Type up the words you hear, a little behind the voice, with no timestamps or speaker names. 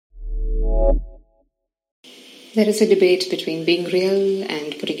There is a debate between being real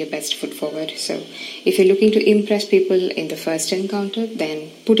and putting your best foot forward. So, if you're looking to impress people in the first encounter,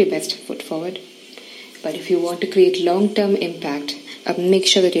 then put your best foot forward. But if you want to create long-term impact, make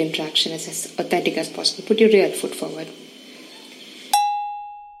sure that your interaction is as authentic as possible. Put your real foot forward.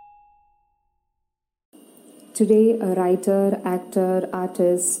 Today, a writer, actor,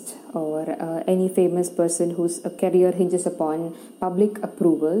 artist, or any famous person whose career hinges upon public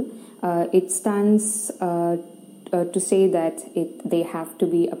approval, it stands to say that they have to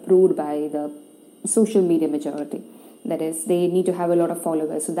be approved by the social media majority. That is, they need to have a lot of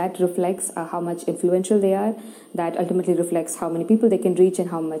followers. So that reflects how much influential they are. That ultimately reflects how many people they can reach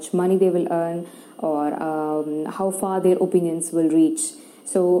and how much money they will earn, or how far their opinions will reach.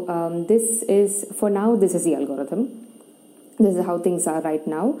 So this is the algorithm. This is how things are right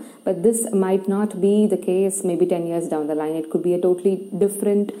now. But this might not be the case maybe 10 years down the line. It could be a totally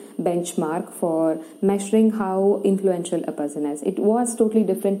different benchmark for measuring how influential a person is. It was totally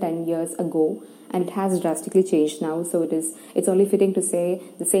different 10 years ago, and it has drastically changed now. So it's only fitting to say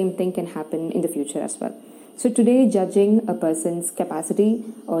the same thing can happen in the future as well. So today, judging a person's capacity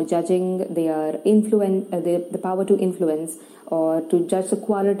or judging their the power to influence, or to judge the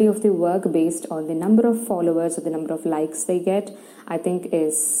quality of their work based on the number of followers or the number of likes they get, I think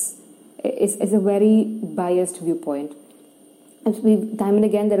is a very biased viewpoint. Time and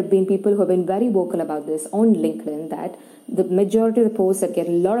again, there have been people who have been very vocal about this on LinkedIn, that the majority of the posts that get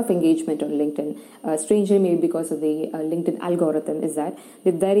a lot of engagement on LinkedIn, strangely maybe because of the LinkedIn algorithm, is that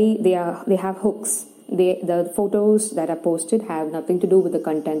they have hooks. The photos that are posted have nothing to do with the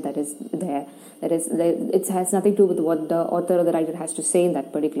content that is there. It has nothing to do with what the author or the writer has to say in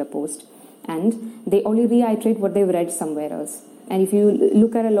that particular post. And they only reiterate what they've read somewhere else. And if you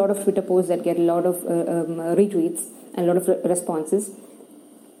look at a lot of Twitter posts that get a lot of retweets and a lot of responses,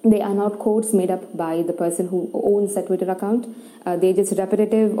 they are not quotes made up by the person who owns that Twitter account. They're just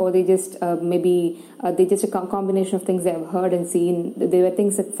repetitive, or they just they just a combination of things they have heard and seen. They were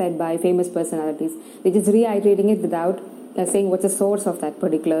things that said by famous personalities. They're just reiterating it without saying what's the source of that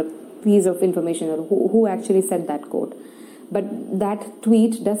particular piece of information, or who actually said that quote. But that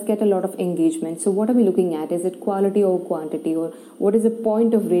tweet does get a lot of engagement. So what are we looking at? Is it quality or quantity? Or what is the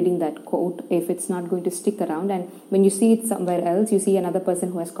point of reading that quote if it's not going to stick around? And when you see it somewhere else, you see another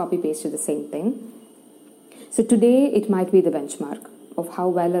person who has copy-pasted the same thing. So today, it might be the benchmark of how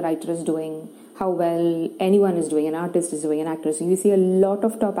well a writer is doing, how well anyone is doing, an artist is doing, an actor is doing. You see a lot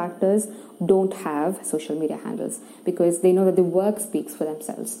of top actors don't have social media handles because they know that the work speaks for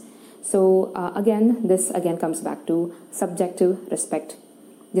themselves. So this comes back to subjective respect.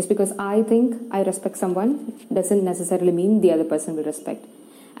 Just because I think I respect someone doesn't necessarily mean the other person will respect.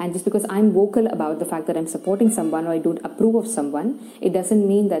 And just because I'm vocal about the fact that I'm supporting someone or I don't approve of someone, it doesn't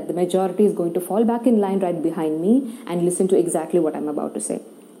mean that the majority is going to fall back in line right behind me and listen to exactly what I'm about to say.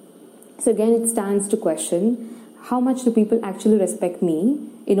 So again, it stands to question, how much do people actually respect me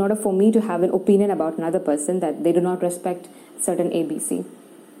in order for me to have an opinion about another person that they do not respect certain ABC?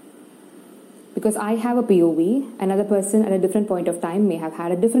 Because I have a POV, another person at a different point of time may have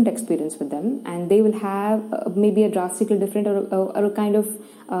had a different experience with them, and they will have maybe a drastically different or a kind of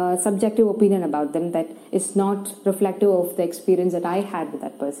subjective opinion about them that is not reflective of the experience that I had with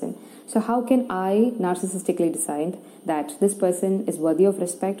that person. So how can I narcissistically decide that this person is worthy of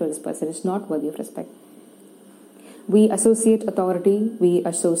respect or this person is not worthy of respect? We associate authority, we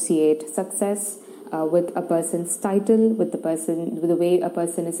associate success, with a person's title, with the way a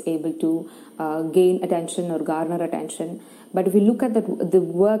person is able to gain attention or garner attention. But if you look at the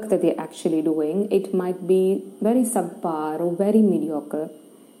work that they're actually doing, it might be very subpar or very mediocre,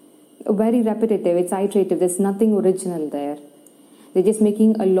 very repetitive, it's iterative, there's nothing original there. They're just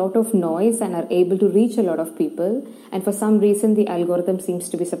making a lot of noise and are able to reach a lot of people, and for some reason the algorithm seems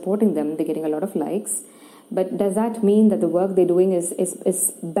to be supporting them. They're getting a lot of likes. But does that mean that the work they're doing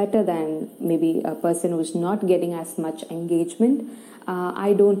is better than maybe a person who's not getting as much engagement?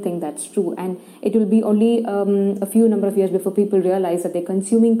 I don't think that's true. And it will be only a few number of years before people realize that they're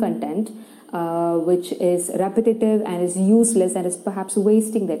consuming content which is repetitive and is useless and is perhaps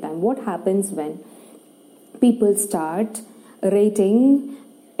wasting their time. What happens when people start rating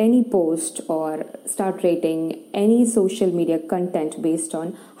any post or start rating any social media content based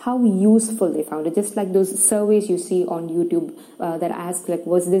on how useful they found it? Just like those surveys you see on YouTube that ask, like,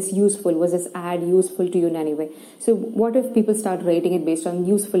 was this useful? Was this ad useful to you in any way? So what if people start rating it based on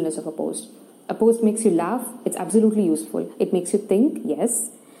usefulness of a post? A post makes you laugh, it's absolutely useful. It makes you think, yes.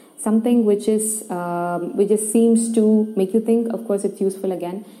 Something which just seems to make you think, of course it's useful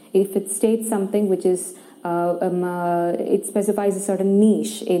again. If it states something which is It specifies a certain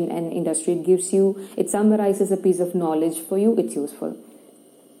niche in an industry. It summarizes a piece of knowledge for you. It's useful.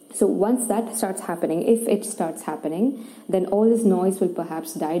 So once that starts happening, if it starts happening, then all this noise will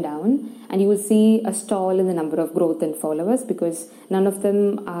perhaps die down, and you will see a stall in the number of growth and followers, because none of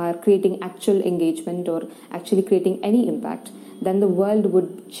them are creating actual engagement or actually creating any impact. Then the world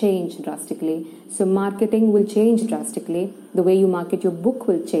would change drastically. So marketing will change drastically. The way you market your book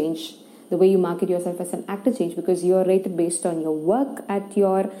will change. The way you market yourself as an actor change, because you're rated based on your work at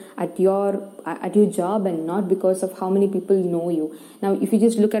your job, and not because of how many people know you. Now, if you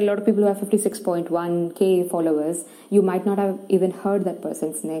just look at a lot of people who have 56.1k followers, you might not have even heard that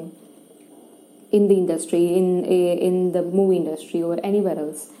person's name in the industry, in the movie industry, or anywhere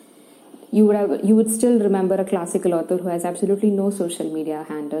else. You would still remember a classical author who has absolutely no social media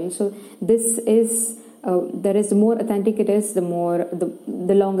handle. So this is. The more authentic it is, the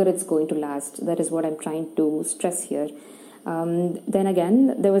longer it's going to last. That is what I'm trying to stress here. Then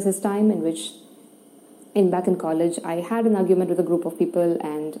again, there was this time in which, back in college, I had an argument with a group of people,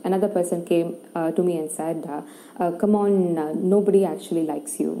 and another person came to me and said, "Come on, nobody actually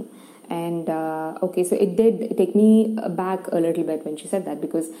likes you." And okay, so it did take me back a little bit when she said that,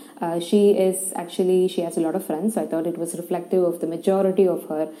 because she has a lot of friends. So I thought it was reflective of the majority of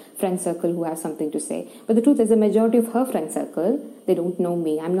her friend circle who has something to say. But the truth is, the majority of her friend circle, they don't know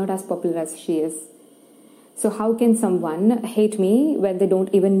me. I'm not as popular as she is. So how can someone hate me when they don't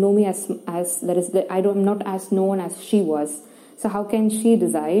even know me I'm not as known as she was? So how can she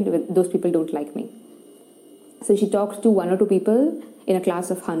decide when those people don't like me? So she talked to one or two people in a class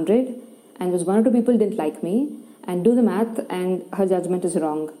of 100, and those one or two people didn't like me, and do the math, and her judgment is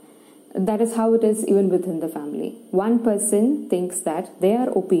wrong. That is how it is even within the family. One person thinks that their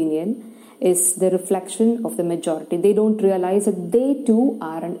opinion is the reflection of the majority. They don't realize that they too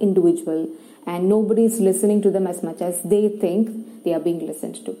are an individual, and nobody is listening to them as much as they think they are being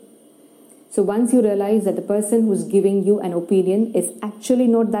listened to. So once you realize that the person who's giving you an opinion is actually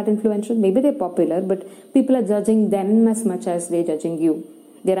not that influential, maybe they're popular, but people are judging them as much as they're judging you.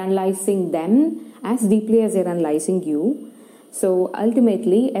 They're analyzing them as deeply as they're analyzing you. So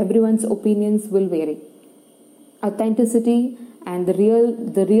ultimately, everyone's opinions will vary. Authenticity and the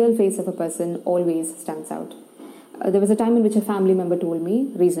real face of a person always stands out. There was a time in which a family member told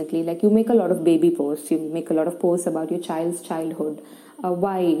me recently, like, you make a lot of baby posts, you make a lot of posts about your child's childhood.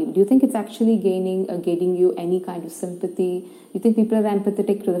 Why? Do you think it's actually gaining you any kind of sympathy? You think people are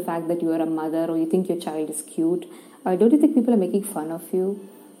empathetic to the fact that you are a mother, or you think your child is cute? Don't you think people are making fun of you?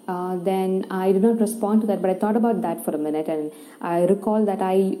 Then I did not respond to that, but I thought about that for a minute, and I recall that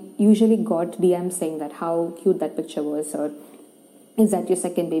I usually got DMs saying that how cute that picture was, or is that your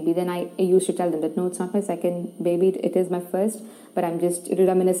second baby? Then I used to tell them that no, it's not my second baby, it is my first, but I'm just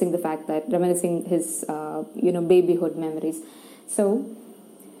reminiscing his babyhood memories. So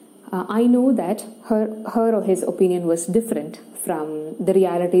I know that her or his opinion was different from the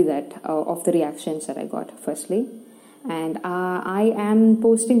reality that of the reactions that I got, firstly. And I am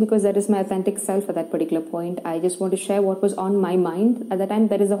posting because that is my authentic self at that particular point. I just want to share what was on my mind at that time.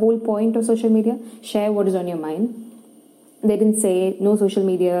 That is the whole point of social media. Share what is on your mind. They didn't say no social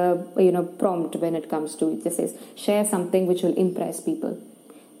media, prompt when it comes to it. Just says share something which will impress people.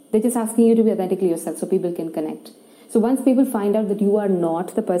 They're just asking you to be authentically yourself so people can connect. So once people find out that you are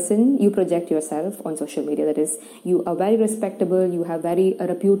not the person you project yourself on social media, that is, you are very respectable, you have very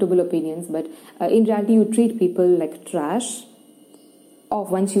reputable opinions, but in reality you treat people like trash, or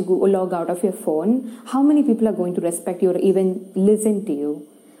once you log out of your phone, how many people are going to respect you or even listen to you?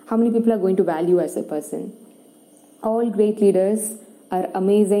 How many people are going to value you as a person? All great leaders are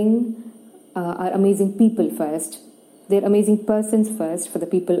amazing people first. They're amazing persons first for the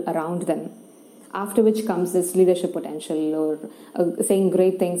people around them. After which comes this leadership potential, or saying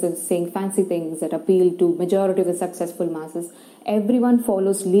great things and saying fancy things that appeal to majority of the successful masses. Everyone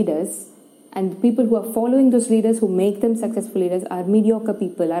follows leaders, and the people who are following those leaders, who make them successful leaders, are mediocre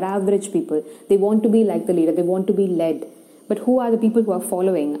people, are average people. They want to be like the leader, they want to be led. But who are the people who are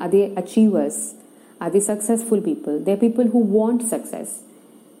following? Are they achievers? Are they successful people? They're people who want success.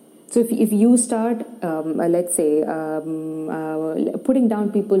 So if you start, putting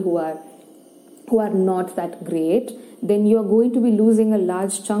down people who are not that great, then you're going to be losing a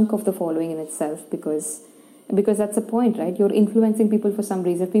large chunk of the following in itself, because that's the point, right? You're influencing people for some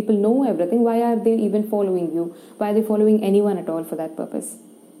reason. People know everything. Why are they even following you? Why are they following anyone at all for that purpose?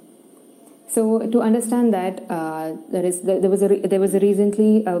 So to understand that, there was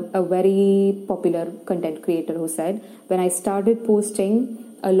recently a very popular content creator who said, when I started posting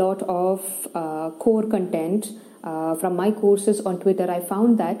a lot of core content from my courses on Twitter, I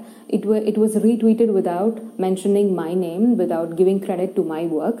found that it was retweeted without mentioning my name, without giving credit to my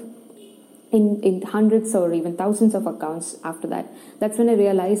work, in hundreds or even thousands of accounts after that. That's when I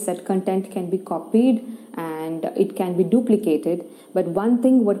realized that content can be copied and it can be duplicated. But one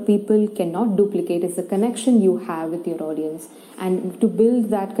thing what people cannot duplicate is the connection you have with your audience. And to build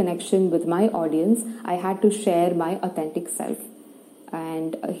that connection with my audience, I had to share my authentic self.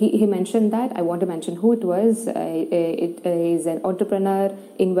 And he mentioned that. I want to mention who it was. It is an entrepreneur,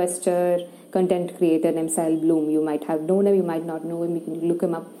 investor, content creator named Sal Bloom. You might have known him, you might not know him, you can look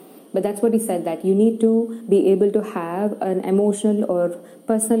him up. But that's what he said, that you need to be able to have an emotional or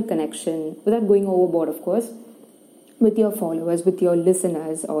personal connection, without going overboard, of course, with your followers, with your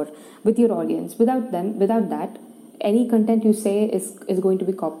listeners, or with your audience. Without that, any content you say is going to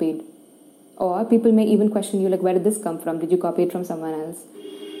be copied. Or people may even question you, like, where did this come from? Did you copy it from someone else?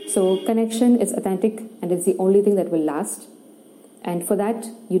 So connection is authentic, and it's the only thing that will last. And for that,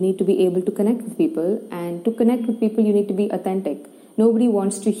 you need to be able to connect with people. And to connect with people, you need to be authentic. Nobody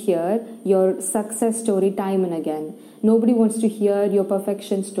wants to hear your success story time and again. Nobody wants to hear your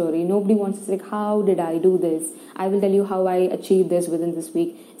perfection story. Nobody wants to say, how did I do this? I will tell you how I achieved this within this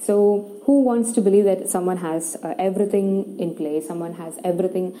week. So who wants to believe that someone has everything in place, someone has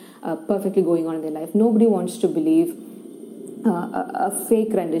everything perfectly going on in their life? Nobody wants to believe a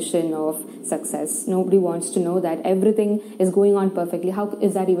fake rendition of success. Nobody wants to know that everything is going on perfectly. How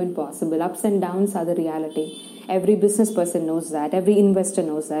is that even possible? Ups and downs are the reality. Every business person knows that. Every investor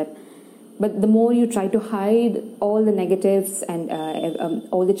knows that. But the more you try to hide all the negatives and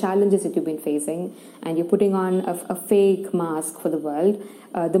all the challenges that you've been facing, and you're putting on a fake mask for the world,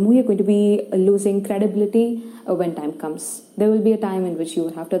 the more you're going to be losing credibility when time comes. There will be a time in which you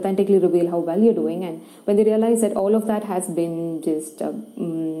will have to authentically reveal how well you're doing, and when they realize that all of that has been just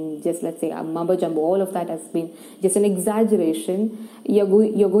let's say a mumbo jumbo, all of that has been just an exaggeration, you're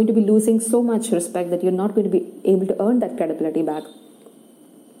going to be losing so much respect that you're not going to be able to earn that credibility back.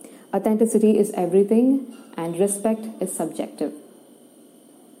 Authenticity is everything, and respect is subjective.